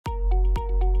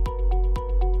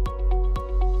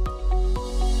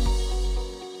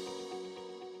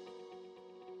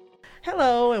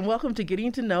Hello and welcome to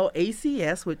Getting to Know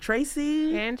ACS with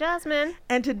Tracy and Jasmine.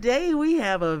 And today we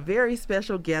have a very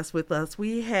special guest with us.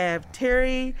 We have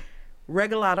Terry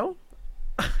Regalado.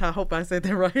 I hope I said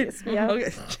that right. Yes, yeah.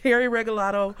 Okay. Terry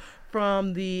Regalado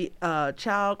from the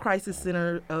Child Crisis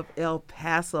Center of El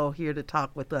Paso here to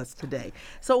talk with us today.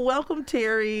 So welcome,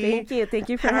 Terry. Thank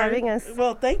you for having us.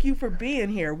 Well, thank you for being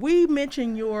here. We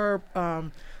mention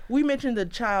the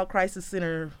Child Crisis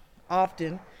Center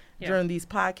often during these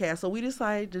podcasts, so we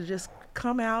decided to just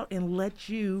come out and let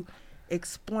you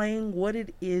explain what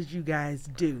it is you guys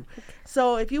do.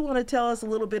 So if you want to tell us a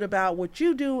little bit about what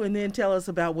you do and then tell us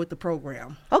about what the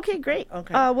program. Okay, great.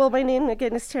 Okay. Well, my name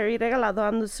again is Terry Regalado.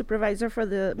 I'm the supervisor for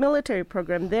the military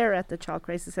program there at the Child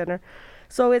Crisis Center.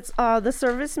 So it's the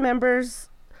Service Members,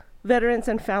 Veterans,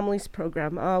 and Families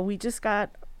program. We just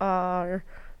got our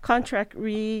contract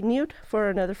renewed for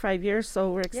another 5 years,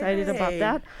 so we're excited about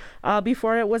that.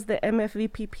 Before it was the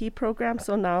MFVPP program,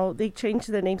 so now they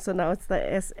changed the name, so now it's the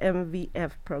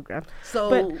SMVF program.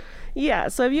 So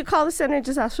if you call the center and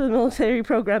just ask for the military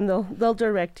program, they'll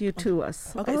direct you to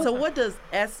us. Okay, so what does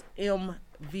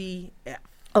SMVF?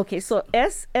 Okay, so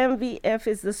SMVF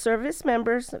is the Service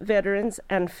Members, Veterans,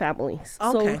 and Families.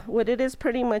 Okay. So what it is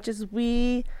pretty much is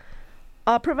we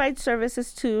provide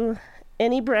services to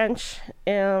any branch,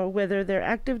 whether they're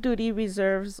active duty,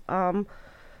 reserves,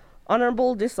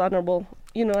 honorable, dishonorable.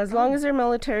 You know, as long as they're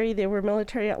military, they were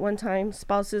military at one time,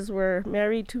 spouses were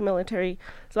married to military.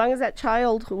 As long as that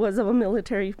child was of a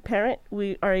military parent,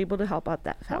 we are able to help out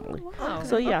that family. Oh, wow.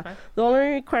 So the only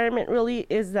requirement really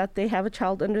is that they have a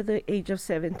child under the age of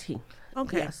 17.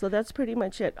 Okay. Yeah, so that's pretty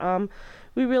much it.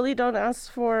 We really don't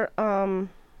ask for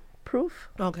proof.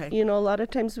 Okay. You know, a lot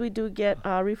of times we do get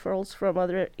referrals from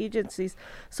other agencies,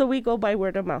 so we go by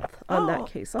word of mouth on that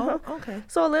case. Okay.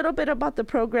 So a little bit about the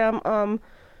program.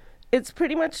 It's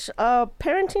pretty much a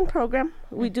parenting program.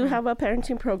 We do have a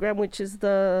parenting program, which is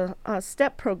the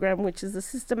STEP program, which is the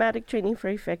Systematic Training for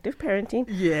Effective Parenting.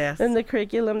 Yes. And the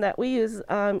curriculum that we use,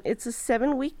 it's a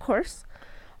 7-week course.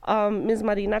 Ms.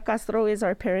 Marina Castro is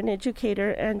our parent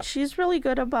educator, and she's really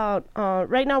good about,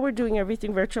 right now we're doing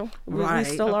everything virtual. We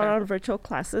still are on virtual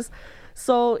classes.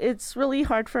 So it's really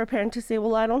hard for a parent to say,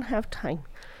 well, I don't have time,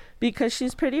 because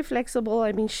she's pretty flexible.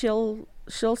 I mean, she'll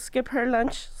skip her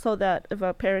lunch so that if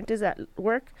a parent is at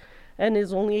work and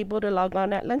is only able to log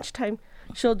on at lunchtime,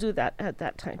 she'll do that at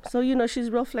that time. So, you know,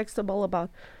 she's real flexible about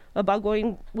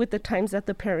going with the times that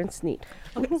the parents need.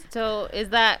 Okay. So is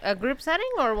that a group setting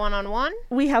or one-on-one?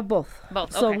 We have both.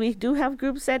 Both, So okay. we do have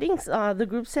group settings. The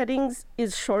group settings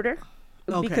is shorter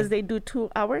because they do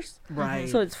 2 hours. Right.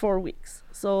 So it's 4 weeks.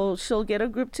 So she'll get a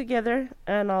group together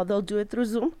and they'll do it through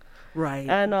Zoom. Right.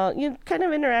 And kind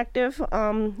of interactive.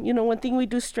 One thing we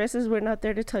do stress is we're not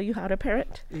there to tell you how to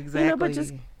parent. Exactly. You know, but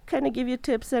just kind of give you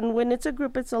tips. And when it's a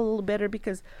group, it's a little better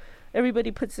because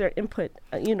everybody puts their input,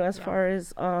 as far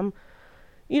as,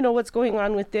 what's going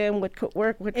on with them, what could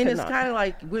work, what and cannot. it's kind of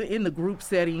like in the group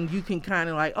setting, you can kind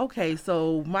of like, okay,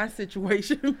 so my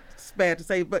situation, it's bad to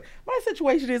say, but my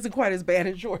situation isn't quite as bad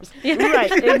as yours.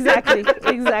 Right,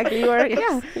 exactly. Or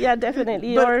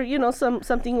definitely. But, or,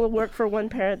 something will work for one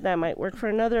parent that might work for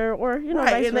another, or, right, vice and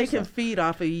versa. they can feed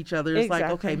off of each other. It's like,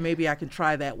 Exactly. okay, maybe I can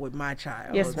try that with my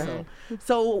child. Yes, ma'am.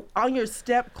 So on your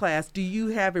STEP class, do you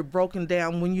have it broken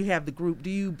down when you have the group? Do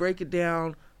you break it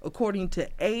down according to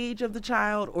age of the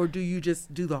child, or do you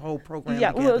just do the whole program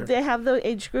together? Well, they have the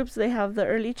age groups. They have the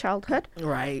early childhood,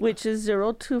 right, which is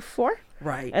 0 to 4.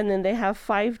 Right. And then they have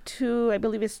 5 to, I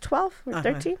believe it's 12 or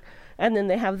 13. And then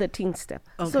they have the teen step.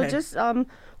 Okay. So just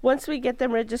once we get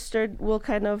them registered, we'll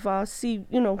kind of see,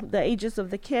 the ages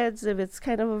of the kids. If it's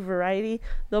kind of a variety,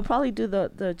 they'll probably do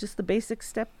the just the basic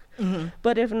step. Mm-hmm.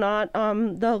 But if not,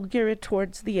 they'll gear it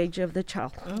towards the age of the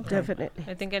child. Okay. Definitely.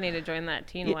 I think I need to join that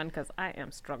teen one because I am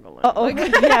struggling.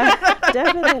 Yeah,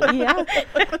 definitely. Yeah,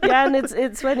 and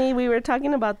it's funny. We were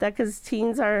talking about that because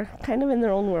teens are kind of in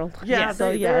their own world. Yeah,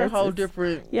 so they're a whole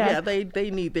different. Yeah, they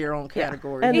need their own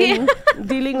category. And then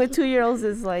dealing with 2-year-olds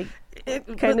is like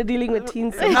kind of dealing with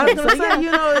teens. I was going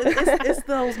to say, it's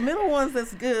those middle ones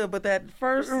that's good, but that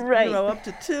first, up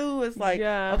to 2, it's like,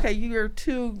 okay, you're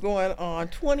 2 going on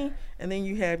 20, and then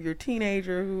you have your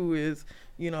teenager who is,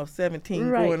 17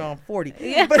 going on 40.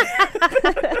 Yeah.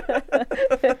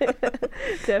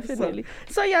 Definitely.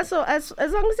 So as long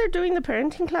as they're doing the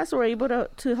parenting class, we're able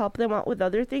to help them out with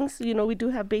other things. We do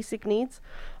have basic needs.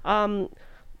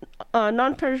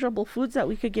 Non-perishable foods that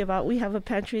we could give out. We have a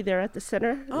pantry there at the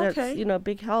center. Okay. That's, a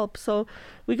big help. So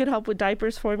we could help with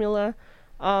diapers, formula.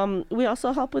 We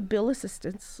also help with bill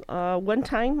assistance. One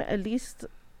time, at least,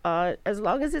 as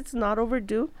long as it's not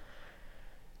overdue,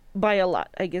 by a lot,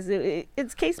 I guess.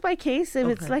 It's case by case. If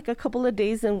it's like a couple of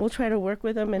days, then we'll try to work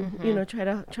with them and try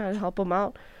to help them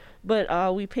out.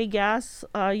 But we pay gas,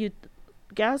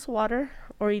 gas, water,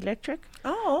 or electric.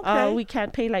 Oh, okay. We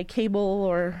can't pay like cable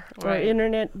or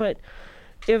internet, but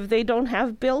if they don't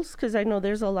have bills, because I know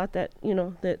there's a lot that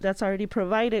that's already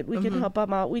provided, we can help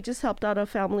them out. We just helped out a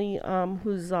family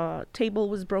whose table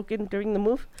was broken during the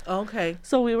move. Okay.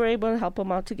 So we were able to help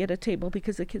them out to get a table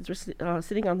because the kids were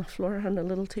sitting on the floor on a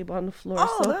little table on the floor.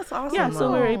 Oh, so, that's awesome. Yeah,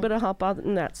 so we were able to help out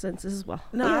in that sense as well.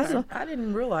 No, I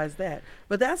didn't realize that.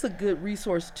 But that's a good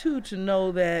resource too, to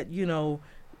know that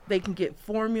they can get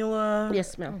formula.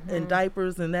 Yes, ma'am. And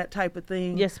diapers and that type of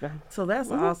thing. Yes, ma'am. So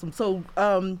that's awesome. So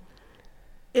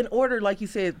in order, like you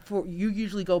said, for you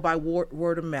usually go by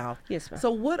word of mouth. Yes, ma'am.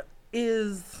 So what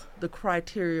is the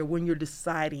criteria when you're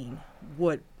deciding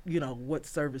what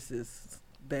services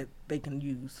that they can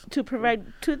use to provide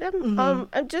to them?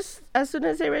 And just as soon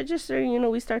as they register,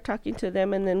 we start talking to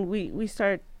them, and then we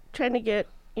start trying to get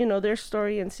their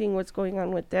story and seeing what's going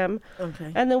on with them.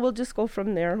 Okay. And then we'll just go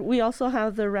from there. We also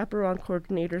have the wraparound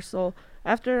coordinator. So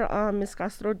after Ms.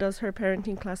 Castro does her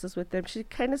parenting classes with them, she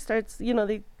kind of starts,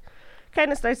 they kind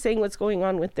of start saying what's going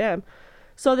on with them.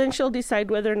 So then she'll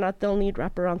decide whether or not they'll need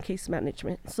wraparound case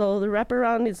management. So the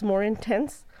wraparound is more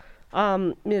intense.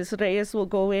 Ms. Reyes will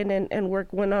go in and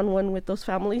work one-on-one with those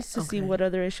families to see what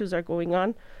other issues are going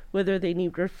on, whether they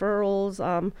need referrals,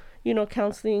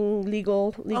 counseling,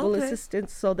 legal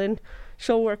assistance. So then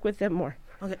she'll work with them more.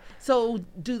 Okay. So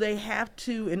do they have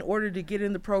to, in order to get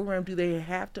in the program, do they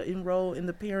have to enroll in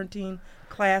the parenting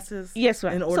classes? Yes,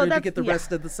 ma'am. In order to get the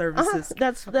rest of the services?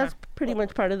 That's pretty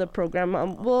much part of the program.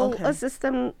 We'll assist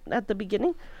them at the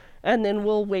beginning, and then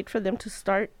we'll wait for them to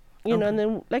start. And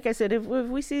then, like I said, if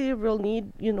we see a real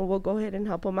need, we'll go ahead and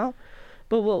help them out.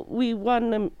 But we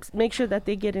want to make sure that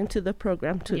they get into the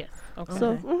program too. Yes. Okay.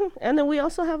 So, and then we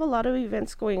also have a lot of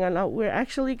events going on now. We're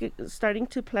actually starting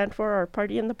to plan for our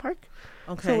party in the park.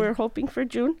 Okay. So we're hoping for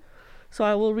June. So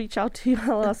I will reach out to you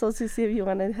also to see if you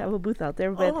want to have a booth out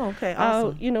there. But, okay,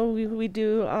 awesome. We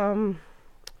do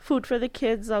food for the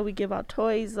kids. We give out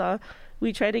toys.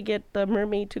 We try to get the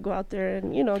mermaid to go out there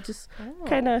and, just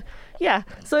kind of,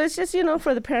 So it's just,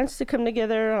 for the parents to come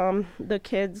together, the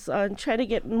kids, and try to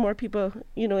get more people,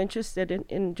 interested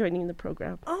in joining the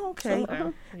program. Oh, okay.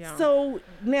 So, So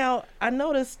now I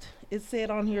noticed it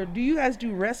said on here, do you guys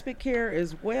do respite care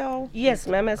as well? Yes,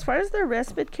 ma'am. As far as the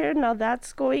respite care, now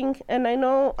that's going, and I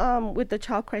know with the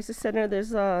Child Crisis Center,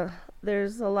 there's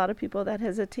a lot of people that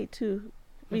hesitate to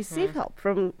receive help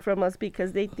from us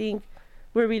because they think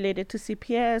we're related to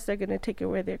CPS. They're going to take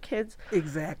away their kids.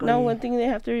 Exactly. Now, one thing they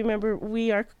have to remember, we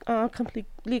are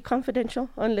completely confidential.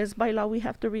 Unless by law we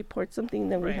have to report something,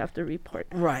 then we have to report.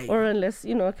 Right. Or unless,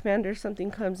 a commander or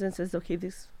something comes and says, okay,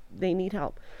 they need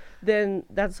help. Then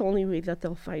that's the only way that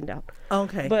they'll find out.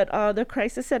 Okay. But the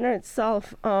crisis center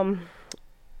itself,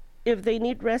 if they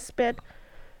need respite,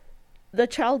 the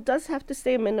child does have to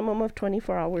stay a minimum of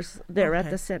 24 hours there at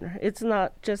the center. It's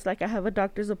not just like I have a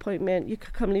doctor's appointment. You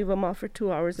could come leave them off for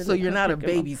 2 hours. And so you're not a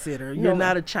babysitter. You're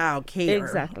not a child care center.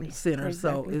 Exactly.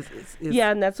 So it's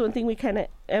and that's one thing we kind of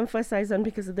emphasize on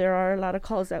because there are a lot of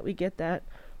calls that we get that,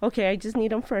 okay, I just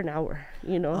need them for an hour,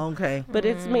 Okay. But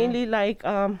it's mainly like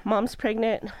mom's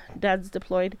pregnant, dad's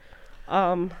deployed.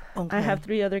 I have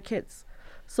 3 other kids.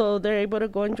 So they're able to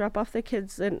go and drop off the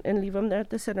kids and leave them there at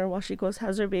the center while she goes,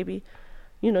 has her baby,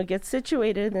 gets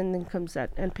situated, and then comes out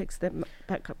and picks them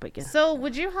back up again. So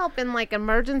would you help in like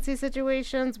emergency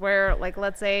situations where, like,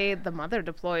 let's say the mother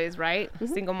deploys, right?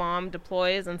 Single mom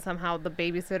deploys and somehow the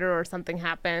babysitter or something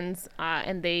happens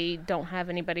and they don't have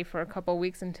anybody for a couple of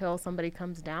weeks until somebody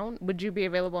comes down? Would you be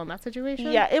available in that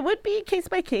situation? Yeah, it would be case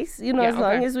by case, as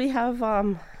long as we have...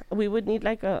 we would need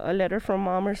like a letter from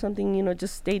mom or something,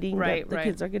 just stating that the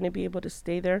kids are going to be able to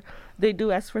stay there. They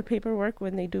do ask for paperwork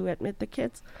when they do admit the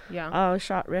kids. Yeah.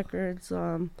 Shot records,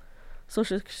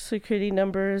 social security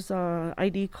numbers,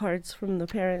 ID cards from the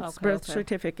parents, birth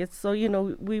certificates. So,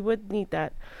 we would need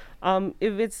that.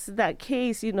 If it's that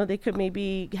case, they could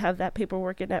maybe have that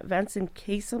paperwork in advance in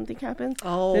case something happens.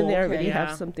 Then they already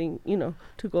have something,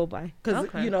 to go by. Because,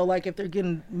 like if they're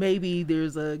getting, maybe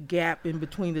there's a gap in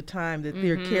between the time that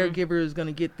their caregiver is going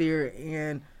to get there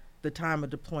and the time of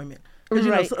deployment.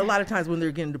 Because, a lot of times when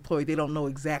they're getting deployed, they don't know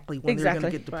exactly when they're going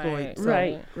to get deployed. So,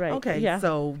 right. Okay,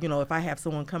 so, if I have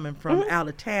someone coming from out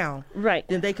of town,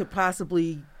 then they could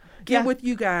possibly get with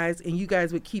you guys, and you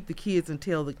guys would keep the kids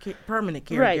until the permanent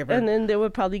caregiver. Right, and then they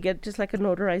would probably get just like a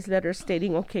notarized letter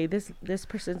stating, okay, this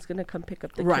person's going to come pick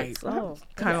up the kids. Right,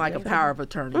 kind of like a power of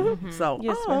attorney. Mm-hmm. So,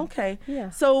 yes, okay. Yeah.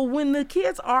 So when the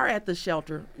kids are at the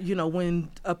shelter, when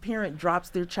a parent drops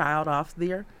their child off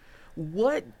there,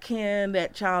 what can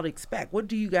that child expect? What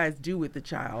do you guys do with the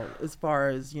child as far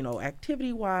as,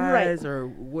 activity-wise, or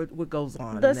what goes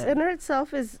on? The center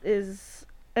itself is,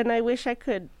 and I wish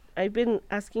I've been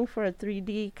asking for a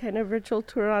 3D kind of virtual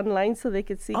tour online so they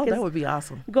could see. Oh, that would be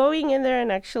awesome. Going in there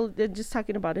and actually just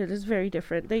talking about it is very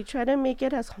different. They try to make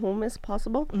it as home as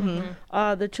possible.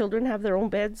 Mm-hmm. The children have their own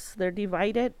beds. They're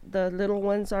divided. The little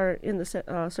ones are in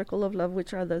the circle of love,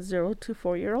 which are the 0 to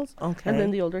 4-year-olds. Okay. And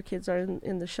then the older kids are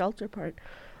in the shelter part.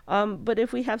 But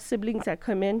if we have siblings that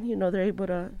come in, they're able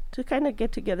to kind of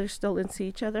get together still and see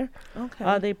each other.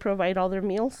 Okay. They provide all their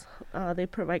meals. They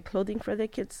provide clothing for their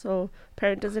kids, so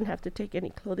parent doesn't have to take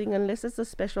any clothing unless it's a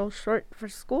special short for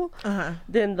school.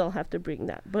 Then they'll have to bring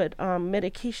that. But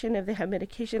medication, if they have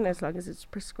medication, as long as it's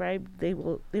prescribed, they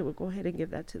will go ahead and give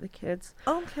that to the kids.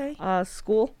 Okay.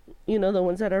 School, the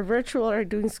ones that are virtual are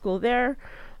doing school there.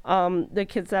 The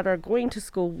kids that are going to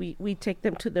school, we take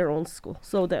them to their own school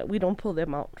so that we don't pull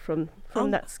them out from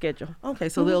that schedule. Okay,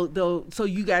 so so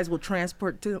you guys will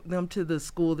transport them to the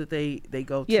school that they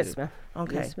go to. Yes, ma'am.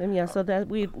 Okay. Yes, ma'am. Yeah, so that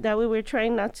way we're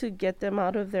trying not to get them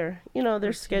out of their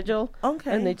their schedule.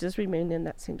 Okay. And they just remain in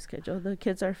that same schedule. The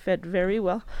kids are fed very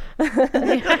well.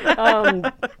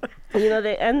 And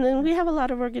then we have a lot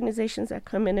of organizations that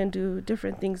come in and do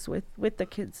different things with the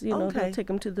kids. They'll take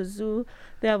them to the zoo.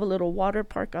 They have a little water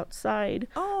park outside.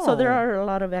 Oh. So there are a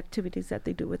lot of activities that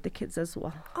they do with the kids as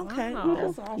well. Okay. Wow.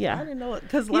 That's awesome. Yeah. I didn't know it.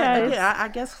 Because I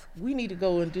guess we need to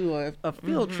go and do a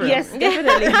field trip. Yes,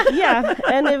 definitely. Yeah.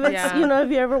 And if it's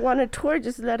if you ever want a tour,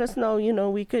 just let us know.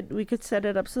 We could set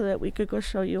it up so that we could go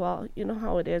show you all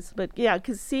how it is. But yeah,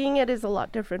 because seeing it is a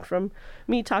lot different from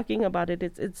me talking about it.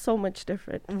 It's so much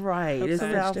different. Right. It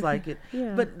sounds like it.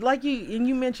 Yeah. But like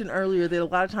you mentioned earlier that a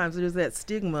lot of times there's that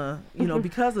stigma,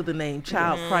 because of the name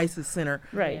Child Crisis Center.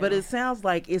 Right. But it sounds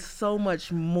like it's so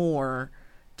much more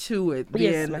to it than,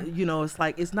 Yes, ma'am. it's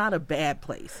like it's not a bad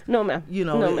place. No, ma'am.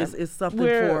 No, ma'am. It's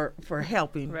something for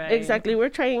helping. Right. Exactly. We're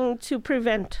trying to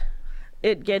prevent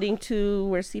it getting to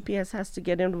where CPS has to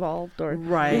get involved, or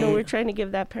we're trying to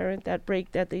give that parent that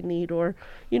break that they need, or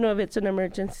if it's an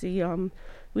emergency.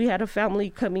 We had a family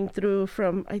coming through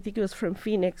from, I think it was from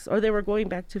Phoenix, or they were going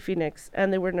back to Phoenix,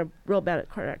 and they were in a real bad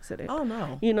car accident. Oh,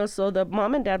 no. So the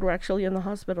mom and dad were actually in the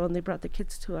hospital, and they brought the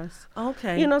kids to us.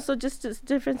 Okay. So just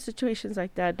different situations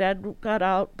like that. Dad got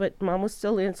out, but mom was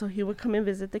still in, so he would come and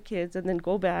visit the kids and then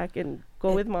go back and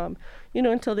go with mom,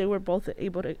 until they were both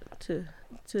able to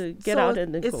get out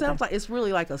and then it go sounds back. like it's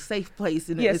really like a safe place.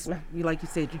 And Yes, it's, ma'am. like you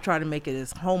said, you try to make it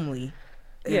as homely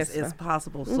as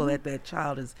possible so that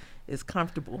child is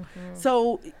comfortable.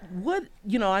 So what,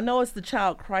 I know it's the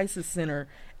Child Crisis Center.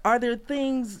 Are there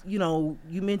things, you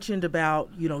mentioned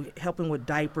about, helping with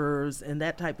diapers and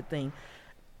that type of thing.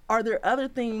 Are there other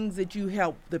things that you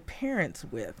help the parents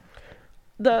with?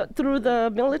 Through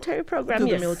the military program, Through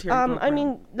the yes. military program. I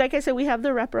mean, like I said, we have the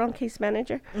wraparound case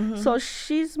manager. So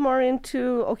she's more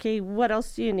into, okay, what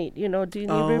else do you need? Do you need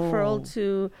referral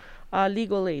to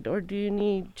legal aid, or do you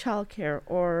need childcare,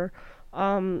 or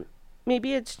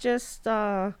maybe it's just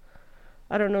I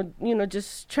don't know,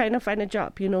 just trying to find a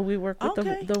job. We work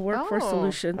with the Workforce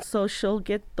Solutions, so she'll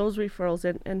get those referrals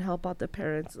and help out the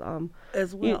parents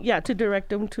as well. To direct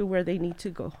them to where they need to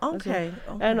go. Okay.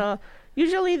 And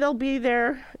usually they'll be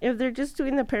there if they're just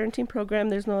doing the parenting program.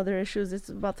 There's no other issues. It's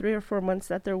about 3 or 4 months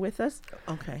that they're with us.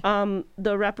 Okay.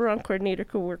 The wraparound coordinator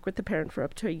could work with the parent for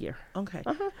up to a year. Okay.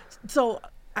 So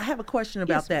I have a question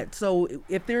about that. So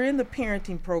if they're in the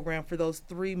parenting program for those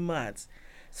 3 months,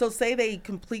 so say they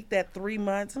complete that 3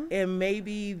 months and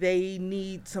maybe they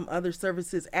need some other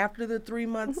services after the 3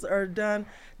 months are done,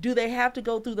 do they have to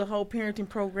go through the whole parenting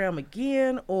program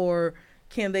again, or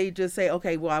can they just say,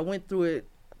 okay, well, I went through it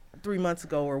 3 months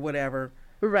ago or whatever.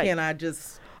 Right. Can I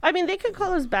just... I mean, they could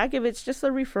call us back if it's just a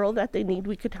referral that they need.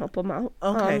 We could help them out.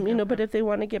 Okay. But if they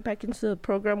want to get back into the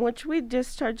program, which we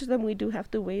discharge them, we do have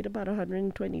to wait about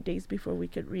 120 days before we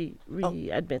could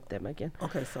readmit them again.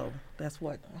 Okay, so that's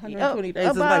what, 120 days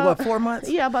is like, what, 4 months?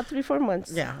 Yeah, about 3-4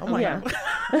 months. Yeah. Oh, my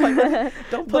God.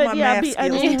 Don't put my math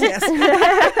skills to test.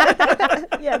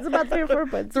 Yeah, it's about 3 or 4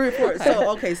 months. 3 or 4.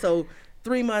 So, okay, so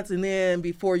 3 months, and then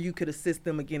before you could assist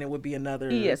them again, it would be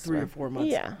another 3 or 4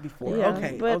 months before. Yeah.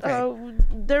 Okay. But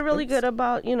they're really good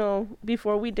about,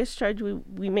 before we discharge,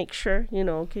 we make sure,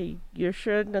 okay, you're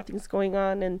sure nothing's going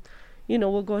on, and,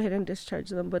 we'll go ahead and discharge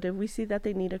them. But if we see that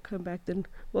they need to come back, then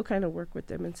we'll kind of work with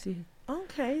them and see.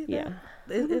 Okay. Yeah.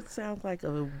 It sounds like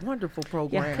a wonderful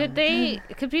program. Yeah.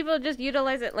 Could people just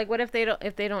utilize it? Like, what if they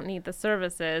don't need the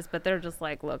services, but they're just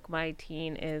like, look, my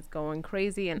teen is going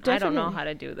crazy and I don't know how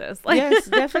to do this. Like, yes,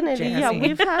 definitely. Yeah,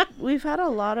 we've had a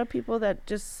lot of people that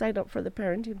just sign up for the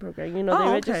parenting program. They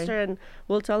register and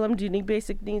we'll tell them, do you need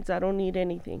basic needs? I don't need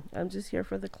anything. I'm just here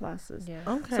for the classes. Yeah.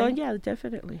 Okay. So yeah,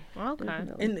 definitely. Okay.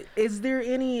 Definitely. And is there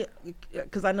any,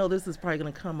 because I know this is probably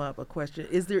going to come up, a question,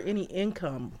 is there any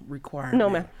income requirement? No,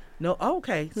 ma'am. No? Oh,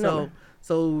 okay. No,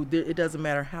 So it doesn't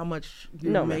matter how much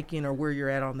you're making or where you're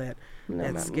at on that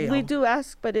scale. We do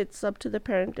ask, but it's up to the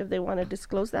parent if they want to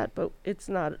disclose that, but it's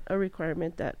not a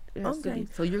requirement that it has to be.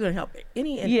 So you're going to help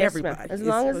any and yes, everybody. Ma'am. As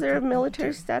long as they're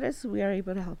military status, we are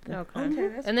able to help them.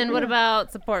 Okay. And then what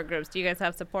about support groups? Do you guys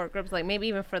have support groups, like maybe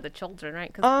even for the children,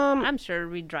 right? Because I'm sure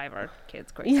we drive our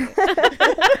kids crazy.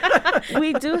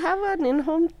 We do have an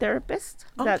in-home therapist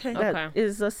that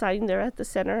is assigned there at the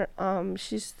center.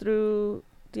 She's through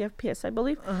DFPS, I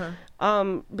believe.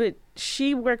 But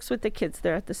she works with the kids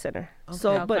there at the center.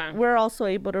 But we're also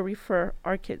able to refer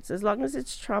our kids as long as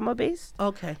it's trauma based.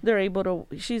 Okay. They're able to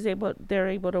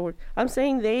work. I'm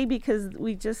saying they because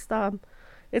we just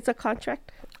it's a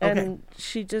contract and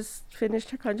she just finished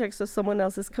her contract, so someone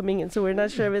else is coming in. So we're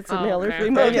not sure if it's a male or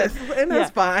female. Yes, and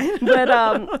that's fine.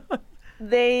 But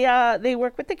they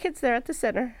work with the kids there at the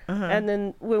center, and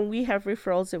then when we have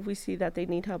referrals, if we see that they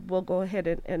need help, we'll go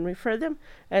ahead and refer them,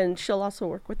 and she'll also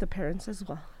work with the parents as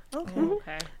well.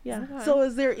 Okay. Yeah. So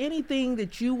is there anything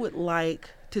that you would like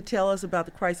to tell us about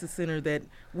the Crisis Center that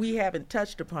we haven't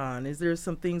touched upon? Is there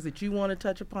some things that you want to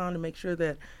touch upon to make sure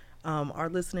that our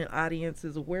listening audience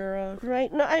is aware of?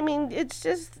 Right. No, I mean, it's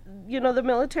just, the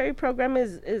military program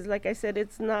is like I said,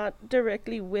 it's not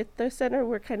directly with the center.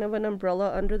 We're kind of an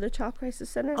umbrella under the Child Crisis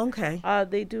Center. Okay.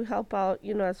 They do help out,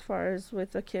 as far as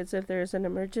with the kids if there's an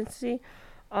emergency.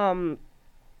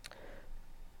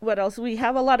 What else? We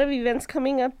have a lot of events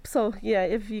coming up. So, yeah,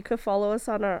 if you could follow us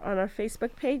on our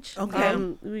Facebook page.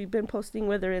 Okay. We've been posting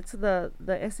whether it's the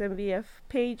SMVF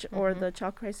page or the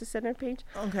Child Crisis Center page.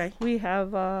 Okay. We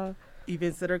have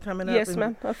events that are coming up. Yes,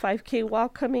 ma'am. A 5K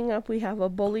walk coming up. We have a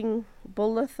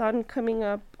bowl-a-thon coming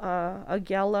up, a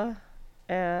gala,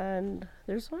 and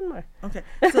there's one more. Okay.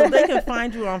 So they can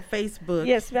find you on Facebook.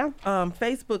 Yes, ma'am.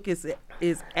 Facebook is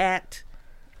at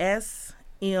SMVFP.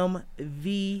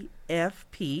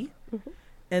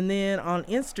 And then on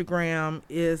Instagram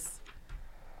is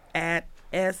at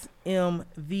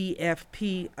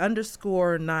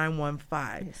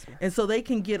SMVFP_915. Yes, ma'am. And so they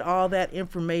can get all that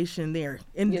information there.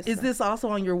 And Yes, is ma'am. this also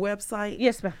on your website?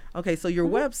 Yes, ma'am. Okay, so your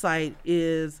website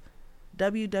is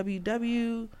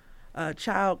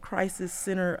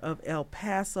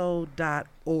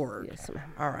www.childcrisiscenterofElPaso.org. Yes,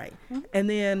 ma'am. All right. And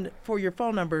then for your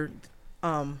phone number,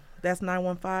 that's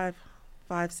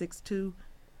 915-562-7955.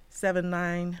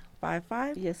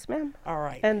 Yes, ma'am. All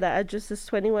right. And the address is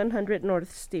 2100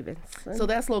 North Stevens. So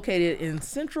that's located in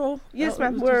Central? Yes,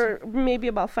 ma'am. We're maybe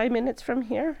about 5 minutes from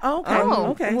here. Okay.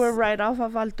 Okay. We're right off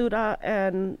of Altura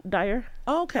and Dyer.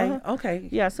 Okay. Okay.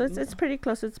 Yeah, so it's pretty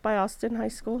close. It's by Austin High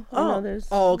School.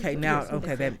 Okay. Now,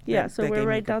 okay. So we're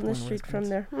right down the street from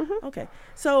there. Okay.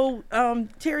 So,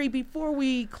 Terry, before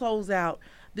we close out,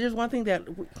 there's one thing that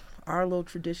our little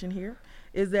tradition here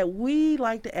is that we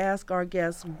like to ask our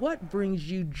guests, what brings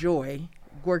you joy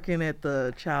working at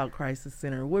the Child Crisis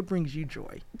Center? What brings you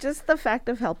joy? Just the fact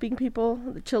of helping people,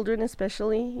 the children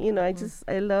especially.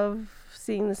 I love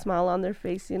seeing the smile on their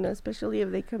face, especially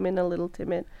if they come in a little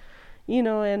timid,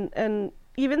 and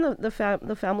even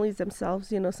the families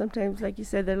themselves, sometimes, like you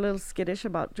said, they're a little skittish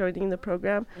about joining the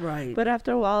program. Right. But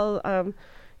after a while,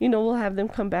 we'll have them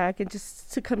come back and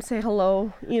just to come say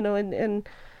hello, and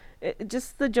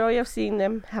just the joy of seeing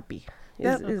them happy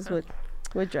is what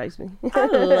drives me. I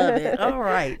love it. All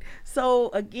right. So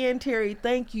again, Terry,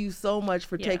 thank you so much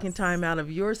for taking time out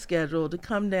of your schedule to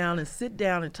come down and sit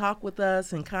down and talk with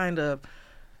us and kind of,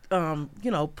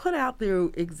 put out there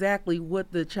exactly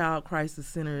what the Child Crisis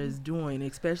Center is doing,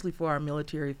 especially for our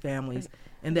military families,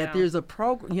 and that there's a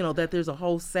program, that there's a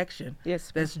whole section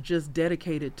that's just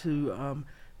dedicated to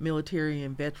military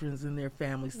and veterans and their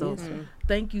families. So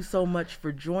thank you so much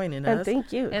for joining us. And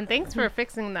thank you. And thanks for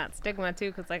fixing that stigma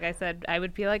too, because like I said, I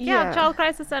would be like, Child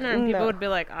Crisis Center, and people would be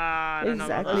like, I don't know.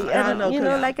 Exactly. And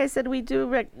like I said, we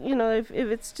do, if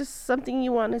it's just something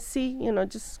you want to see,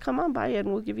 just come on by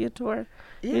and we'll give you a tour.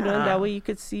 And that way you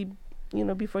could see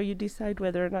before you decide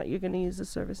whether or not you're going to use the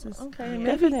services. Okay,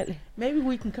 definitely. Maybe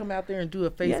we can come out there and do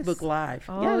a Facebook Live.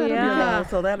 Oh, yeah.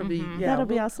 So that'll be that'll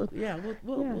be awesome. Yeah,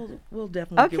 we'll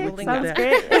definitely get with sounds that.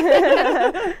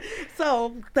 great.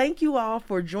 So thank you all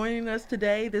for joining us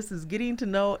today. This is Getting to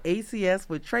Know ACS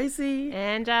with Tracy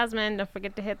and Jasmine. Don't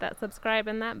forget to hit that subscribe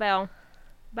and that bell.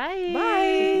 Bye.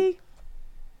 Bye.